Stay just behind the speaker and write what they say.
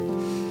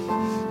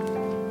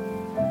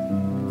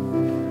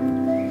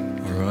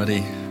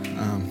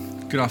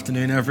Alrighty. Good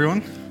afternoon,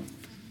 everyone.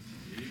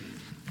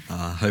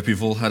 Hope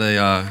you've all had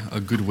a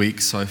good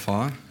week so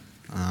far.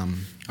 I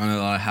know that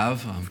I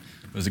have.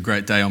 It was a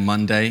great day on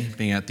Monday,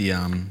 being at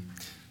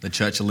the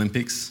Church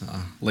Olympics.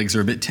 Legs are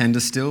a bit tender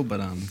still,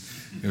 but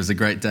it was a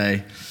great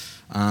day.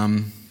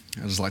 I'd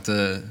just like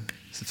to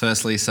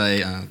firstly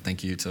say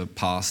thank you to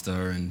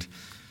Pastor and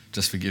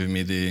just for giving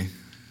me the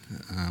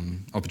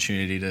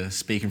opportunity to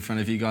speak in front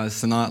of you guys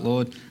tonight,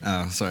 Lord.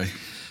 I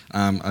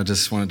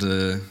just wanted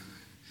to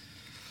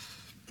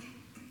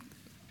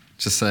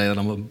just say that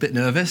I'm a bit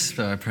nervous,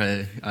 but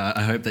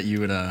I hope that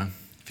you would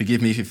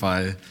forgive me if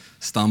I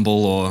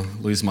stumble or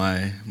lose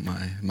my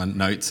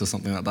notes or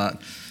something like that.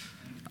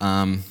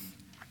 I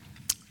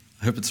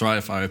hope it's right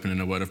if I open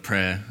in a word of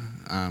prayer,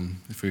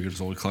 if we could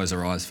just all close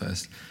our eyes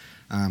first.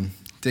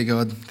 Dear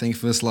God, thank you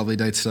for this lovely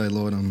day today,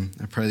 Lord.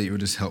 I pray that you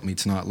would just help me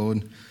tonight,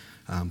 Lord.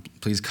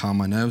 Please calm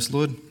my nerves,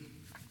 Lord.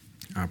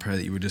 I pray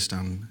that you would just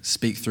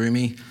speak through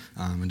me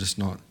and just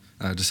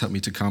help me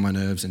to calm my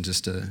nerves and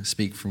just to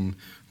speak from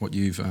what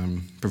you've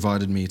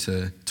provided me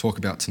to talk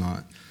about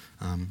tonight.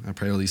 I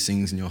pray all these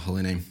things in your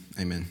holy name.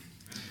 Amen.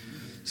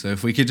 So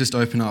if we could just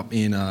open up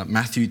in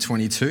Matthew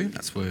 22,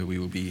 that's where we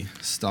will be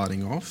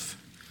starting off.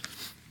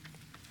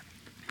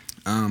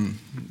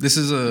 This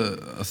is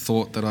a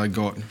thought that I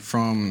got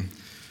from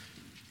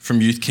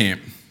youth camp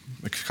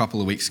a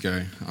couple of weeks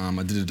ago.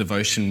 I did a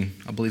devotion,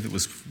 I believe it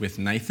was with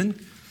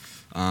Nathan,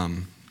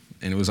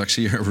 and it was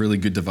actually a really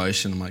good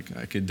devotion. I'm like,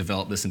 I could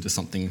develop this into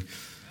something.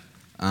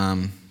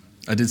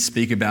 I did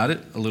speak about it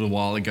a little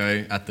while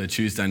ago at the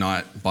Tuesday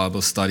night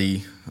Bible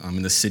study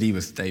in the city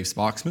with Dave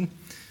Sparksman.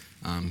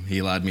 He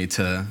allowed me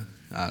to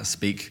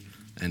speak,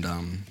 and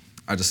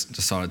I just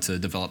decided to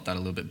develop that a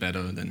little bit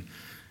better.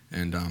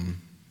 And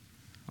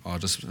I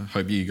just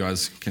hope you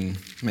guys can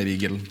maybe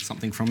get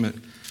something from it.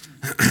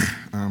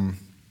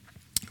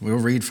 We'll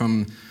read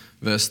from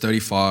verse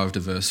 35 to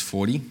verse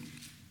 40.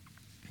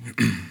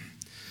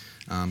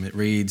 It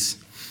reads,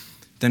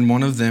 "Then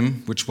one of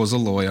them, which was a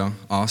lawyer,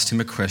 asked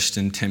him a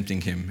question,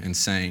 tempting him, and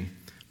saying,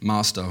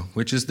 'Master,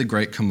 which is the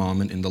great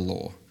commandment in the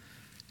law?'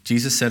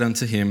 Jesus said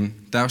unto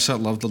him, 'Thou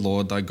shalt love the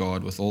Lord thy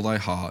God with all thy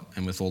heart,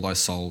 and with all thy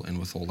soul, and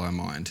with all thy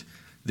mind.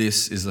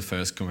 This is the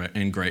first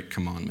and great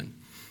commandment.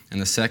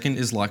 And the second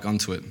is like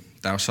unto it,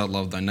 Thou shalt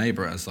love thy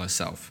neighbour as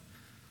thyself.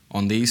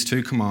 On these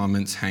two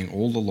commandments hang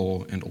all the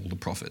law and all the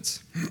prophets.'"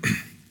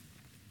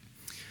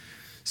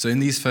 So in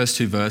these first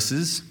two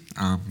verses,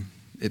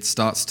 it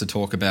starts to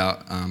talk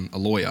about a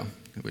lawyer,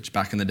 which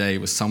back in the day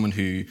was someone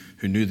who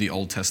knew the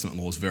Old Testament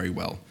laws very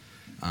well.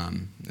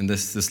 And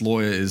this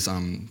lawyer is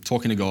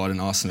talking to God and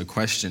asking a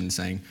question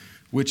saying,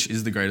 which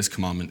is the greatest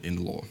commandment in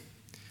the law?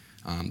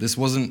 This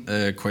wasn't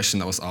a question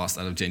that was asked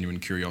out of genuine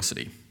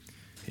curiosity.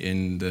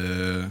 In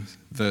the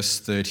verse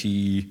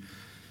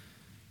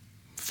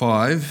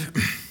 35,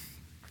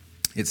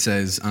 it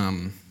says,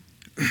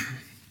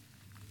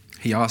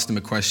 he asked him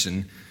a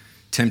question,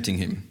 tempting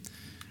him.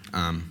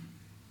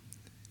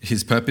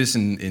 His purpose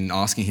in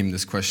asking him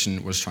this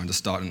question was trying to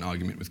start an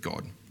argument with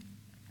God.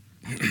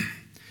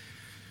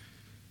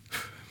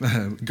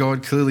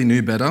 God clearly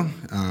knew better.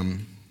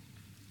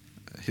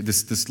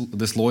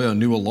 This lawyer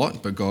knew a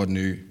lot, but God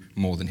knew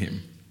more than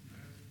him.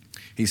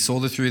 He saw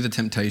through the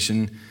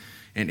temptation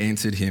and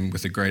answered him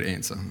with a great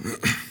answer.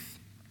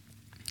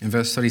 In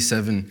verse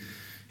 37,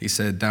 he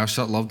said, "Thou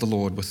shalt love the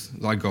Lord with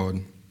thy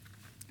God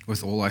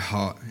with all thy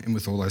heart and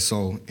with all thy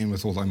soul and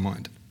with all thy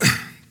mind."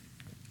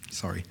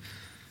 Sorry.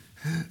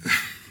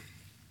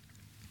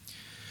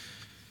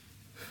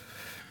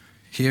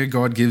 Here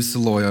God gives the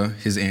lawyer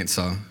his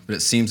answer, but it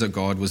seems that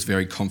God was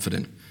very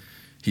confident.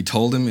 He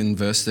told him in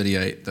verse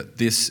 38 that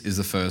this is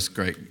the first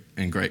great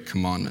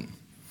commandment.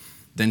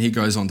 Then he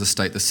goes on to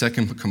state the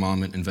second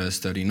commandment in verse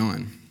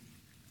 39.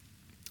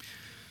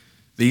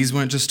 These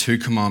weren't just two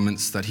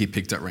commandments that he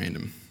picked at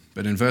random,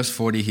 but in verse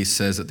 40 he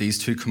says that these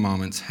two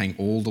commandments hang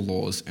all the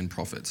laws and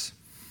prophets.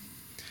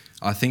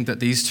 I think that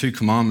these two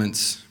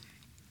commandments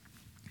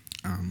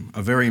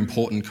are very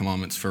important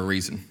commandments for a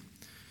reason.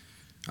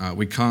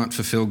 We can't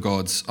fulfill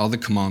God's other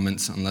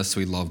commandments unless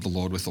we love the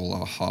Lord with all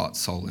our heart,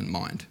 soul, and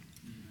mind.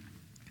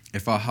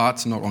 If our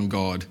heart's not on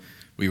God,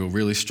 we will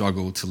really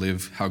struggle to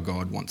live how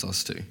God wants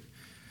us to.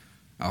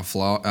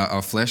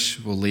 Our flesh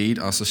will lead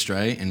us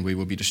astray, and we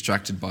will be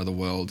distracted by the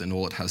world and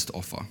all it has to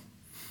offer.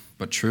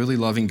 But truly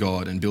loving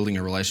God and building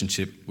a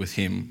relationship with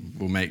Him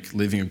will make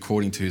living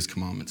according to His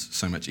commandments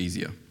so much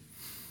easier.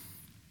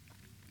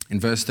 In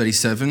verse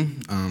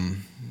 37,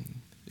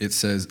 it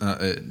says,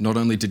 not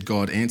only did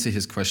God answer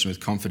his question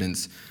with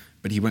confidence,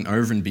 but he went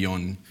over and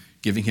beyond,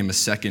 giving him the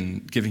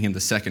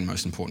second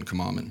most important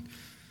commandment.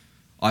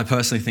 I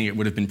personally think it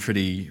would have been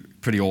pretty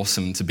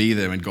awesome to be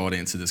there when God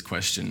answered this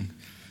question,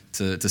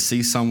 to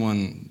see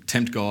someone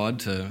tempt God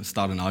to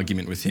start an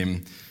argument with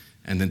him,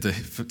 and then to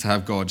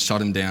have God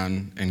shut him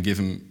down and give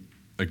him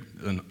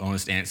an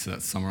honest answer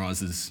that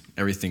summarizes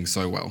everything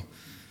so well.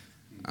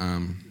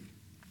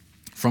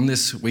 From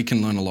this, we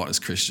can learn a lot as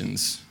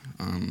Christians.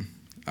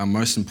 Our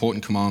most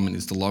important commandment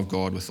is to love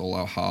God with all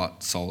our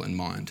heart, soul, and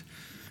mind.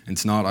 And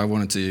tonight I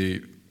wanted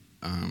to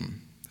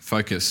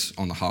focus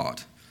on the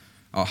heart.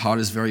 Our heart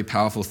is a very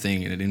powerful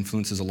thing, and it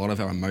influences a lot of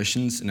our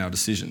emotions and our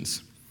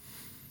decisions.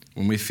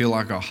 When we feel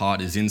like our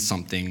heart is in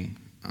something,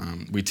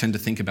 we tend to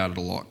think about it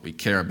a lot. We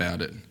care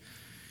about it.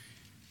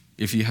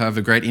 If you have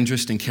a great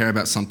interest and care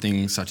about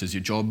something such as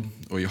your job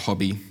or your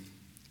hobby,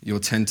 you'll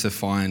tend to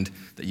find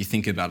that you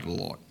think about it a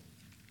lot,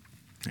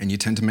 and you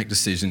tend to make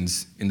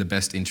decisions in the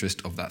best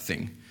interest of that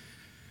thing.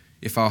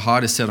 If our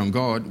heart is set on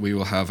God, we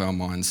will have our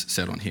minds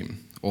set on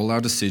Him. All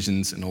our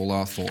decisions and all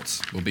our thoughts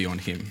will be on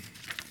Him.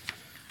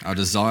 Our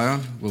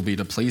desire will be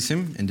to please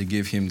Him and to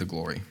give Him the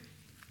glory.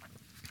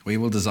 We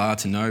will desire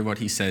to know what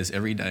He says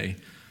every day,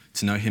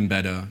 to know Him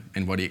better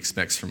and what He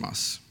expects from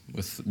us.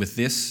 With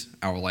this,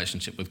 our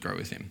relationship will grow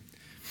with Him.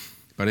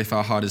 But if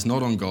our heart is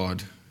not on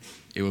God,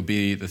 it will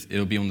be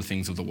on the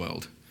things of the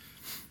world.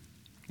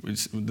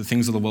 The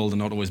things of the world are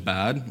not always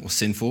bad or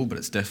sinful, but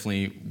it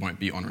definitely won't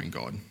be honouring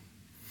God.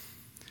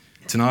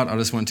 Tonight, I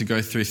just want to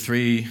go through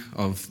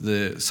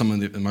some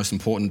of the most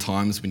important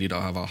times we need to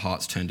have our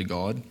hearts turned to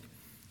God.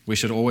 We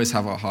should always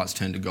have our hearts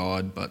turned to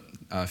God, but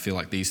I feel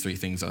like these three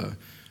things are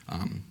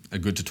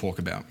good to talk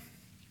about.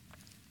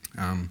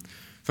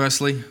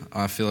 Firstly,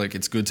 I feel like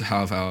it's good to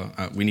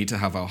have we need to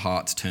have our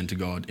hearts turned to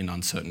God in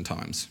uncertain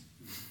times.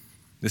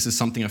 This is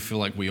something I feel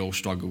like we all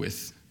struggle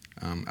with.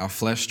 Our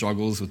flesh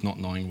struggles with not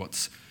knowing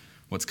what's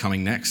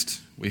coming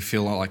next. We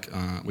feel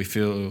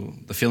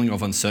the feeling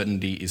of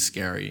uncertainty is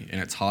scary, and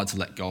it's hard to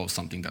let go of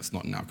something that's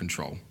not in our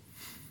control.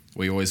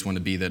 We always want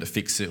to be there to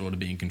fix it or to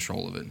be in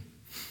control of it.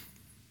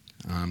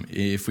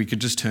 If we could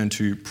just turn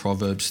to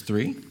Proverbs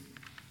 3.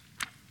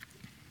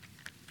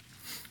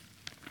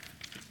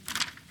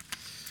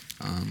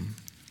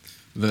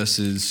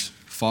 Verses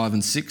 5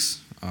 and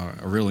 6 are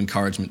a real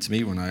encouragement to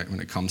me when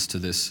it comes to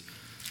this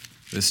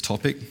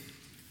topic.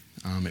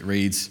 It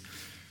reads,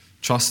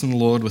 "Trust in the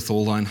Lord with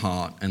all thine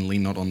heart, and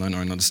lean not on thine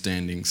own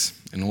understandings.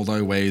 In all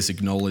thy ways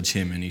acknowledge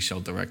him, and he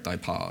shall direct thy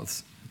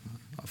paths."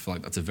 I feel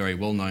like that's a very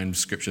well-known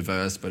scripture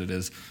verse, but it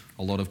is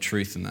a lot of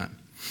truth in that.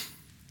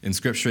 In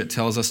scripture, it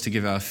tells us to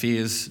give our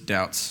fears,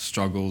 doubts,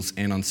 struggles,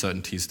 and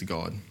uncertainties to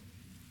God.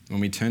 When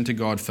we turn to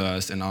God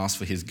first and ask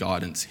for his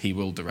guidance, he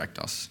will direct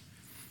us.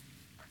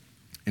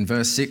 In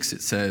verse 6,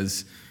 it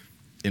says,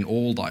 "In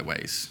all thy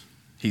ways."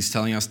 He's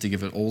telling us to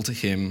give it all to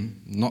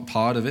him, not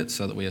part of it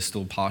so that we are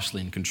still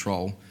partially in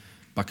control,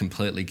 but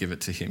completely give it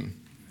to him.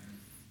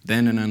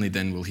 Then and only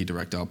then will he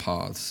direct our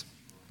paths.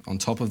 On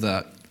top of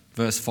that,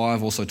 verse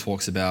 5 also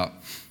talks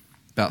about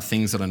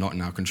things that are not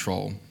in our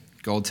control.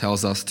 God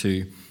tells us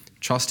to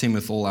trust him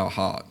with all our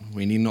heart.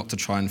 We need not to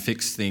try and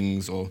fix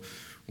things or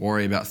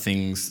worry about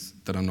things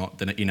that are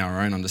not in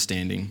our own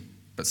understanding,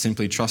 but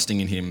simply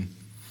trusting in him.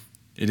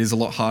 It is a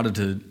lot harder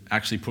to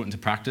actually put into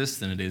practice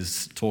than it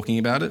is talking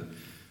about it,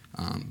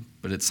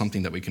 but it's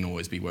something that we can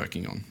always be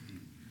working on.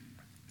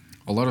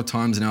 A lot of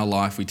times in our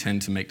life, we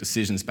tend to make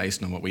decisions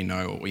based on what we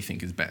know or what we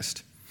think is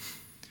best.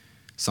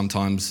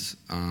 Sometimes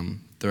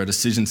there are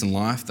decisions in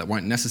life that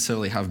won't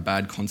necessarily have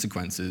bad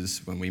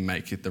consequences when we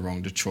make the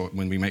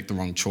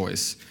wrong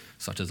choice,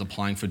 such as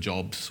applying for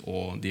jobs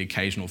or the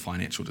occasional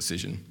financial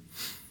decision.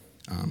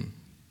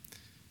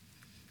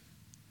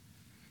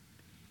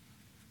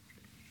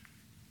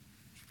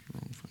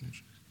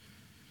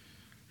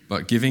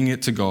 But giving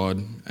it to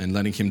God and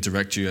letting him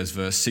direct you, as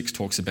verse 6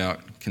 talks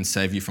about, can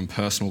save you from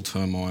personal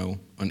turmoil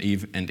and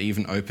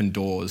even open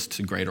doors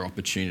to greater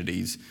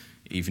opportunities,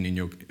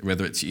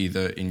 whether it's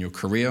either in your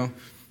career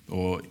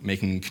or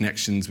making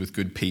connections with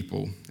good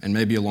people. And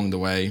maybe along the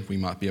way, we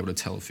might be able to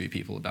tell a few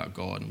people about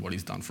God and what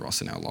he's done for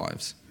us in our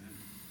lives.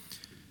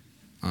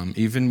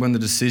 Even when the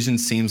decision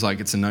seems like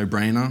it's a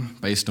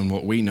no-brainer based on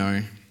what we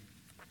know,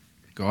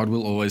 God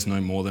will always know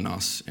more than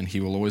us, and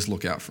he will always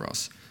look out for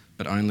us,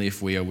 but only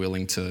if we are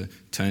willing to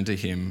turn to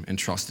him and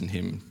trust in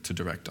him to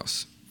direct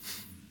us.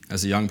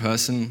 As a young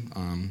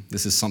person,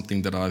 this is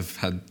something that I've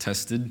had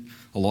tested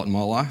a lot in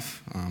my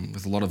life,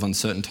 with a lot of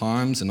uncertain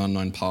times and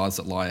unknown paths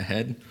that lie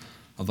ahead.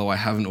 Although I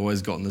haven't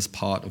always gotten this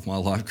part of my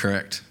life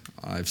correct,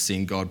 I've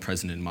seen God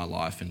present in my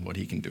life and what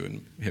he can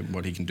do and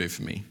what he can do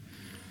for me.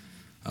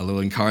 A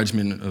little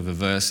encouragement of a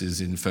verse is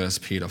in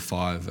 1 Peter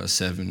 5, verse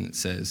 7. It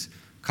says,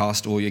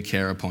 "Cast all your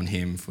care upon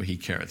him, for he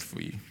careth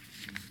for you."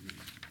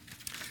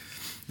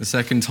 The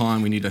second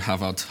time we need to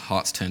have our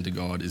hearts turned to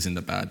God is in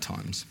the bad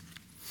times.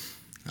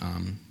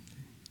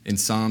 In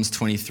Psalms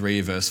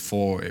 23, verse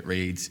 4, it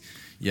reads,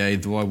 "Yea,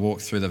 though I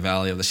walk through the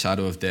valley of the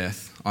shadow of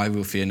death, I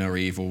will fear no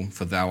evil,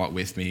 for thou art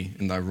with me,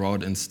 and thy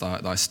rod and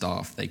thy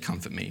staff, they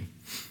comfort me."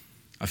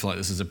 I feel like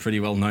this is a pretty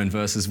well-known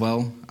verse as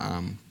well,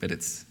 but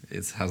it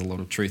has a lot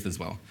of truth as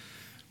well.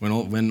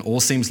 When all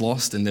seems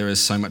lost and there is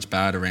so much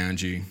bad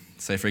around you,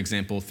 say for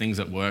example, things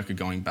at work are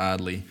going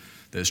badly,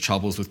 there's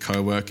troubles with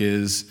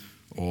co-workers,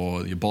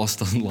 or your boss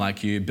doesn't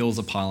like you, bills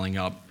are piling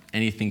up,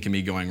 anything can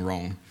be going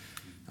wrong.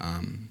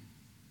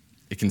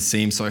 It can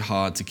seem so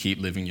hard to keep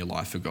living your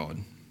life for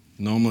God.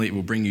 Normally it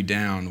will bring you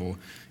down, or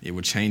it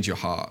will change your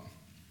heart.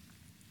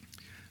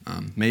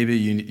 Maybe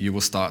you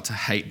will start to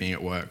hate being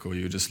at work, or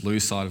you'll just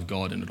lose sight of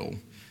God in it all.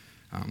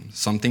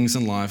 Some things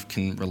in life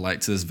can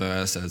relate to this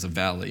verse as a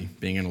valley,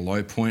 being in a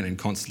low point and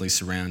constantly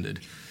surrounded.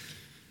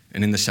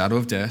 And in the shadow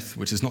of death,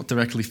 which is not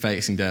directly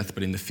facing death,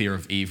 but in the fear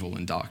of evil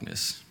and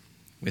darkness.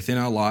 Within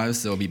our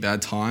lives, there will be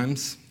bad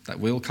times that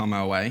will come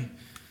our way.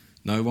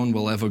 No one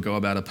will ever go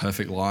about a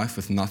perfect life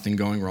with nothing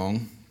going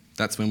wrong.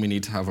 That's when we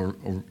need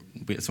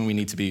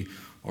to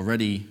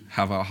already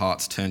have our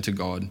hearts turned to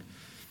God.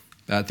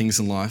 Bad things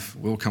in life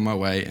will come our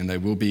way and they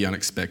will be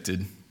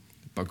unexpected,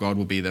 but God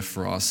will be there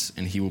for us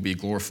and he will be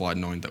glorified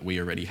knowing that we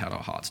already had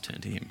our hearts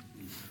turned to him.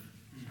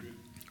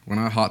 When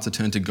our hearts are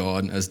turned to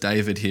God, as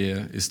David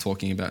here is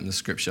talking about in the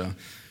scripture,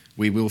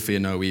 we will fear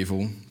no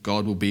evil.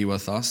 God will be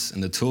with us,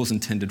 and the tools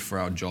intended for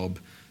our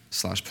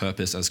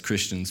job/purpose as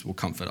Christians will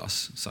comfort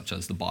us, such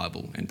as the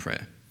Bible and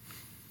prayer.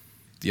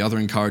 The other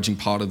encouraging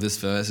part of this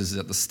verse is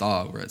at the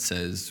start where it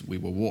says, we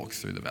will walk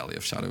through the valley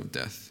of shadow of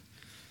death.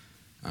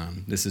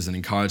 This is an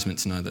encouragement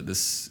to know that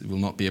this will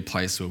not be a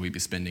place where we be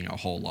spending our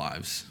whole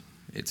lives.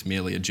 It's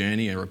merely a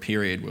journey or a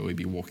period where we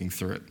be walking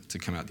through it to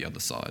come out the other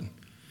side.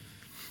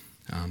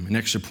 An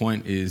extra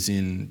point is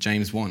in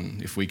James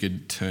 1. If we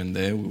could turn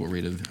there, we will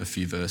read a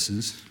few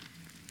verses.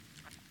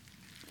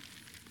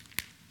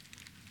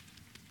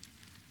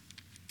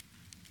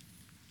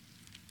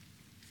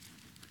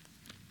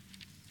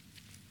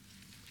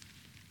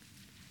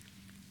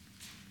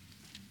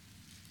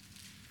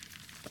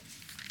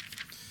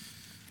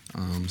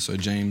 So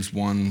James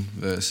 1,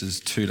 verses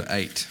 2 to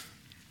 8.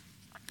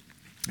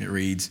 It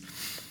reads,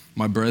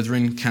 "My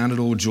brethren, count it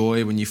all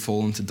joy when you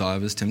fall into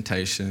divers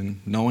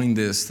temptation, knowing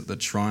this, that the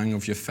trying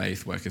of your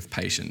faith worketh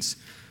patience.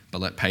 But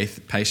let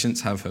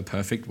patience have her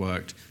perfect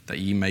work, that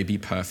ye may be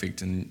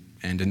perfect and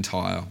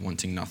entire,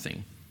 wanting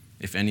nothing.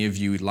 If any of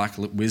you lack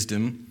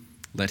wisdom,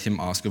 let him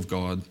ask of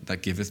God,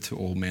 that giveth to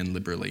all men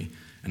liberally,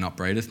 and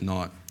upbraideth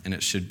not, and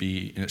it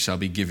shall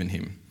be given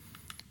him.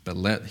 But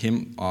let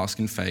him ask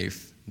in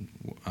faith,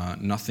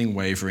 nothing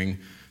wavering,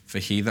 for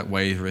he that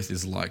wavereth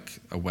is like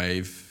a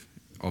wave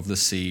of the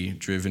sea,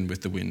 driven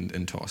with the wind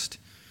and tossed.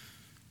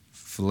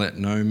 For let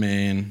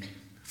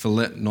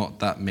not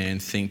that man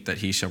think that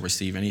he shall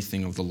receive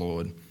anything of the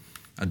Lord.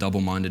 A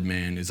double-minded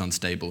man is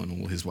unstable in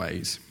all his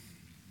ways."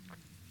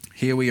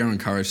 Here we are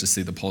encouraged to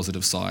see the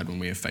positive side when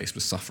we are faced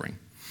with suffering.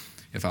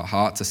 If our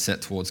hearts are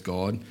set towards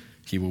God,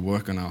 he will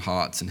work on our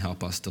hearts and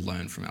help us to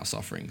learn from our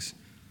sufferings.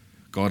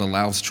 God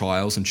allows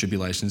trials and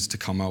tribulations to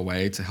come our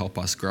way to help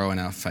us grow in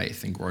our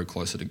faith and grow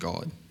closer to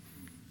God.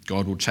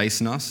 God will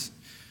chasten us,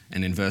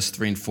 and in verse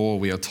 3 and 4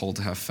 we are told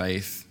to have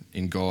faith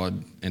in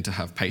God and to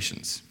have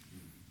patience.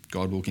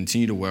 God will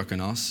continue to work on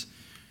us,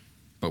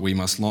 but we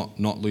must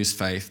not lose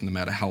faith no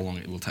matter how long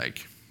it will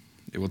take.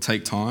 It will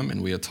take time,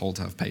 and we are told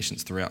to have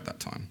patience throughout that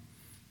time.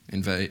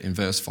 In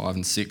verse 5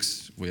 and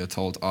 6 we are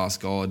told to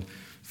ask God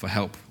for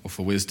help or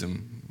for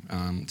wisdom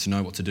to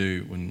know what to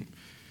do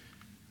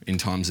in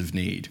times of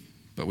need.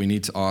 But we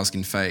need to ask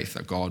in faith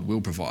that God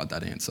will provide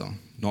that answer,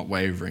 not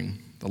wavering.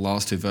 The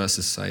last two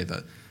verses say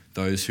that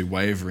those who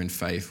waver in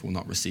faith will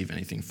not receive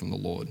anything from the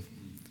Lord.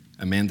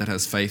 A man that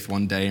has faith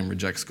one day and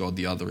rejects God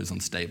the other is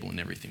unstable in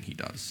everything he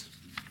does.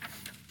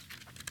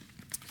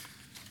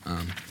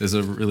 There's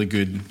a really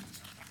good,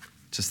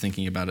 just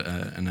thinking about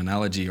an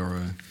analogy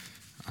or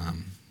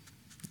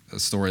a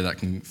story that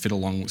can fit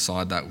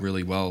alongside that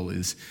really well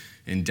is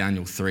in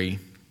Daniel 3.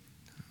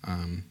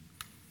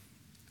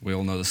 We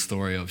all know the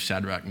story of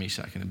Shadrach,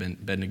 Meshach, and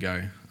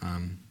Abednego.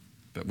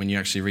 But when you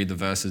actually read the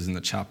verses in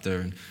the chapter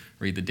and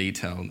read the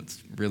detail,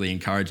 it's really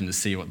encouraging to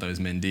see what those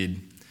men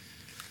did.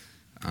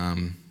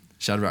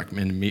 Shadrach,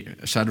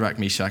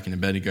 Meshach, and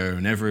Abednego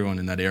and everyone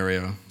in that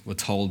area were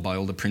told by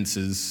all the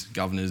princes,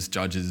 governors,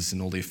 judges,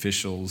 and all the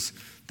officials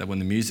that when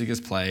the music is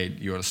played,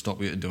 you ought to stop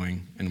what you're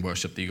doing and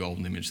worship the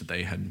golden image that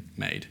they had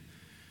made.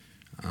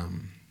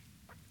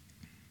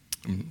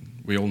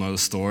 We all know the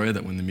story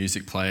that when the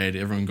music played,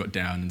 everyone got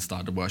down and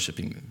started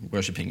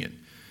worshipping it,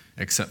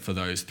 except for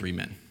those three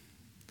men.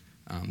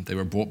 They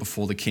were brought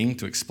before the king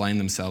to explain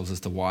themselves as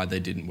to why they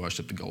didn't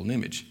worship the golden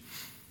image.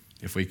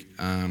 If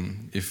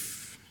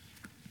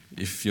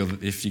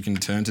you can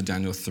turn to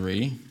Daniel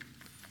 3.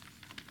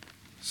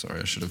 Sorry,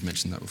 I should have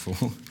mentioned that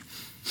before.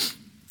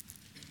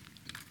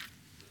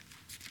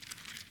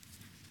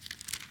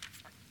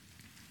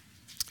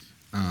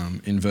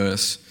 In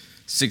verse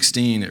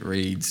 16 it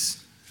reads,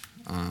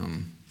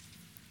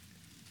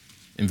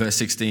 in verse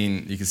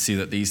 16 you can see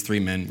that these three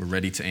men were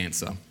ready to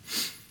answer.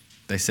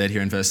 They said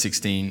here in verse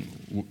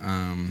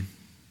 16,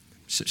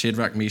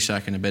 Shadrach,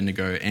 Meshach, and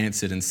Abednego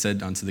answered and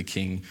said unto the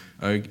king,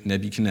 O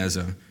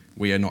Nebuchadnezzar,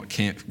 we are not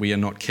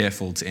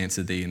careful to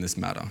answer thee in this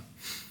matter.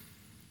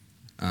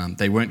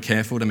 They weren't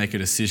careful to make a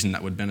decision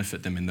that would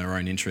benefit them in their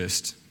own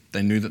interest.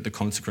 They knew that the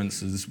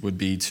consequences would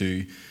be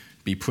to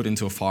be put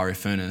into a fiery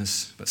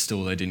furnace, but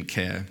still they didn't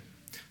care.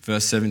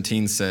 Verse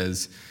 17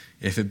 says,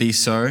 if it be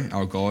so,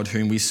 our God,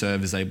 whom we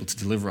serve, is able to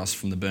deliver us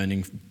from the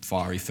burning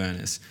fiery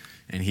furnace,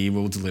 and he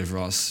will deliver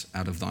us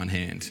out of thine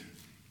hand.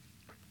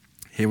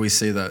 Here we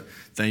see that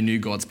they knew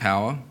God's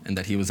power and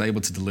that he was able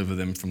to deliver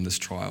them from this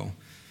trial.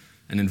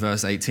 And in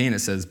verse 18 it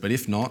says, but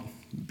if not,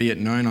 Be it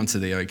known unto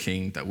thee, O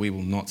king, that we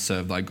will not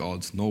serve thy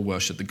gods, nor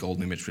worship the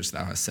golden image which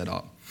thou hast set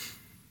up.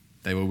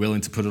 They were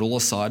willing to put it all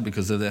aside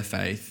because of their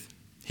faith.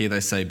 Here they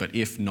say, but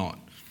if not,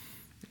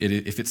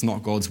 if it's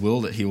not God's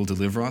will that he will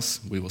deliver us,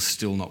 we will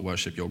still not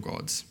worship your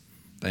gods.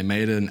 They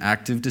made an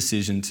active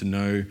decision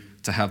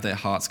to have their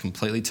hearts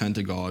completely turned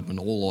to God when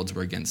all odds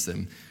were against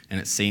them, and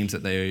it seems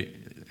like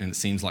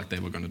they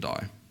were going to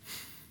die.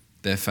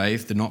 Their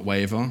faith did not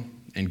waver,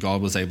 and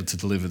God was able to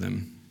deliver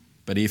them.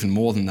 But even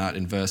more than that,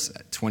 in verse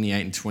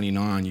 28 and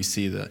 29, you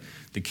see that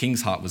the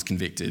king's heart was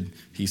convicted.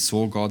 He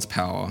saw God's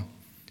power,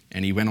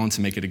 and he went on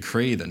to make a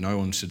decree that no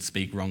one should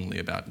speak wrongly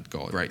about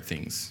God. Great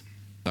things.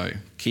 So,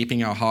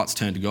 keeping our hearts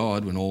turned to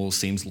God when all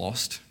seems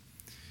lost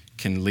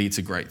can lead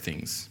to great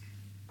things.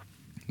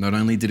 Not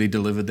only did he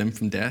deliver them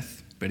from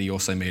death, but he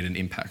also made an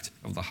impact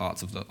of the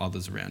hearts of the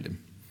others around him.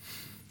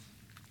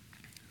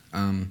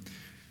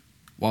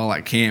 While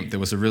at camp, there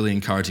was a really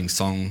encouraging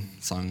song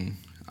sung.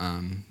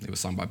 It was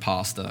sung by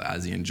Pastor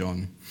Azzy and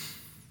John.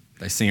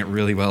 They sing it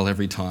really well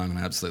every time, and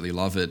I absolutely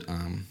love it.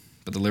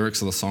 But the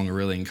lyrics of the song are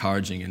really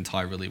encouraging and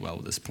tie really well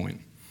at this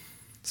point.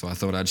 So I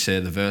thought I'd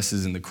share the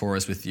verses in the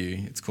chorus with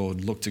you. It's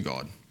called Look to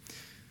God.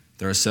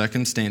 There are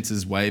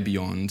circumstances way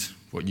beyond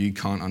what you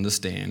can't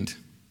understand.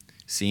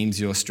 Seems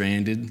you're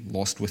stranded,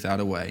 lost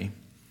without a way.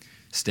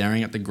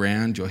 Staring at the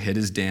ground, your head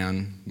is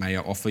down. May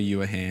I offer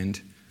you a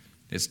hand?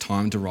 It's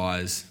time to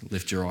rise.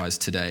 Lift your eyes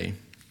today.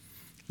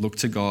 Look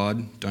to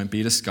God. Don't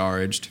be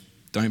discouraged.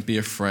 Don't be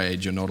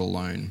afraid. You're not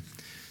alone.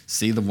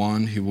 See the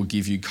one who will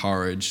give you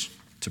courage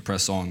to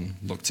press on.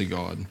 Look to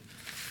God.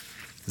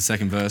 The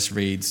second verse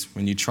reads,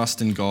 when you trust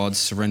in God,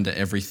 surrender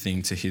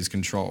everything to his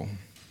control.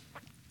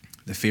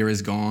 The fear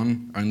is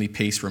gone, only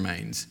peace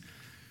remains.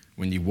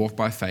 When you walk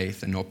by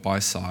faith and not by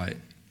sight,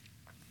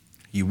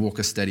 you walk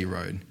a steady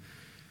road.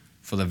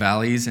 For the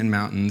valleys and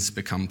mountains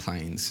become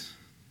plains.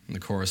 And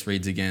the chorus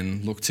reads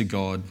again, look to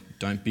God,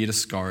 don't be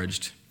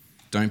discouraged.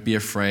 Don't be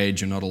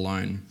afraid, you're not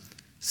alone.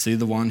 See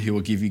the one who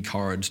will give you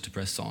courage to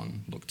press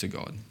on. Look to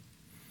God.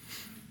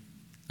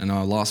 And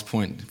our last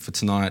point for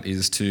tonight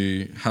is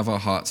to have our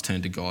hearts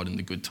turned to God in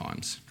the good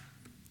times.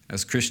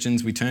 As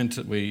Christians, we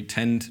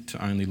tend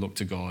to only look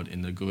to God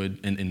in the good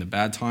and in the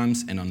bad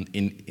times and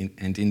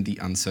in the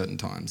uncertain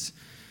times.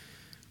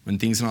 When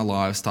things in our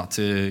lives start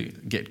to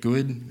get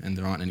good and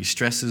there aren't any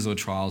stresses or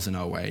trials in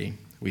our way,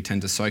 we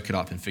tend to soak it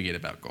up and forget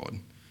about God.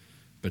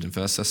 But in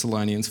 1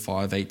 Thessalonians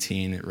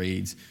 5:18 it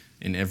reads,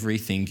 in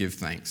everything give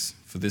thanks,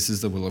 for this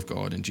is the will of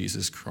God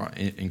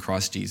in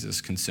Christ Jesus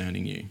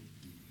concerning you.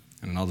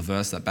 And another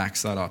verse that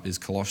backs that up is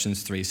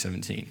Colossians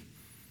 3:17.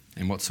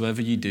 And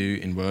whatsoever you do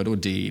in word or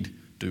deed,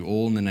 do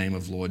all in the name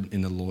of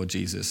the Lord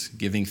Jesus,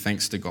 giving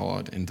thanks to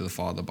God and to the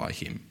Father by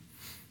him.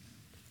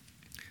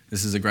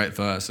 This is a great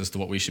verse as to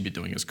what we should be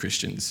doing as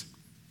Christians.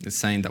 It's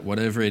saying that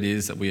whatever it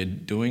is that we are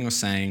doing or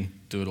saying,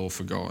 do it all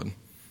for God.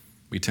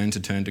 We turn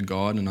to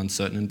God in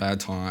uncertain and bad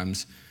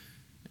times,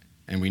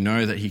 and we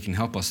know that he can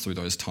help us through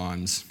those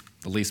times.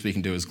 The least we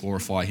can do is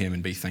glorify him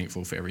and be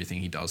thankful for everything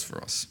he does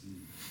for us.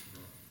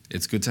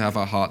 It's good to have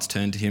our hearts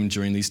turned to him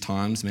during these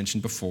times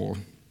mentioned before,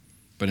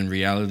 but in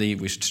reality,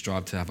 we should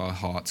strive to have our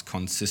hearts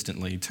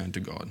consistently turned to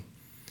God.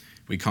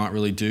 We can't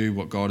really do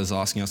what God is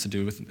asking us to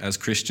do as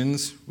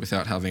Christians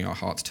without having our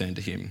hearts turned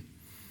to him.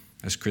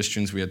 As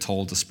Christians, we are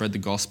told to spread the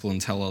gospel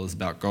and tell others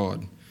about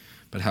God,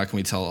 but how can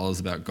we tell others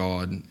about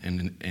God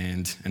and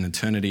an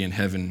eternity in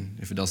heaven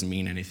if it doesn't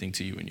mean anything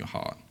to you in your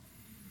heart?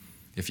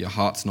 If your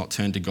heart's not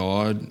turned to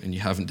God and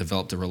you haven't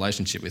developed a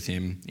relationship with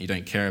him, you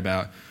don't care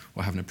about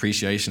or have an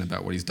appreciation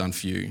about what he's done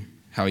for you,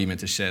 how are you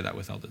meant to share that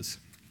with others?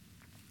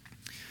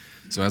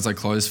 So as I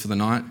close for the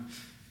night,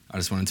 I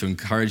just wanted to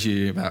encourage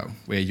you about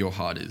where your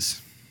heart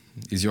is.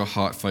 Is your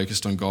heart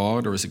focused on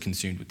God, or is it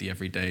consumed with the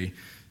everyday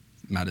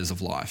matters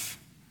of life?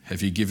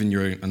 Have you given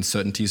your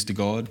uncertainties to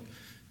God?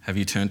 Have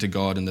you turned to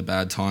God in the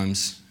bad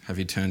times? Are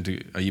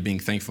you being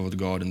thankful to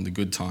God in the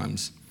good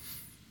times?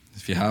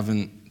 If you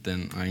haven't,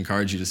 then I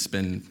encourage you to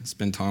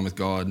spend time with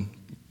God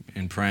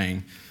and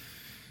praying.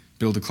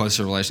 Build a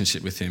closer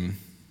relationship with him.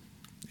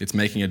 It's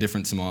making a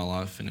difference in my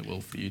life, and it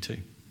will for you too.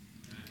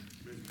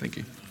 Thank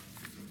you.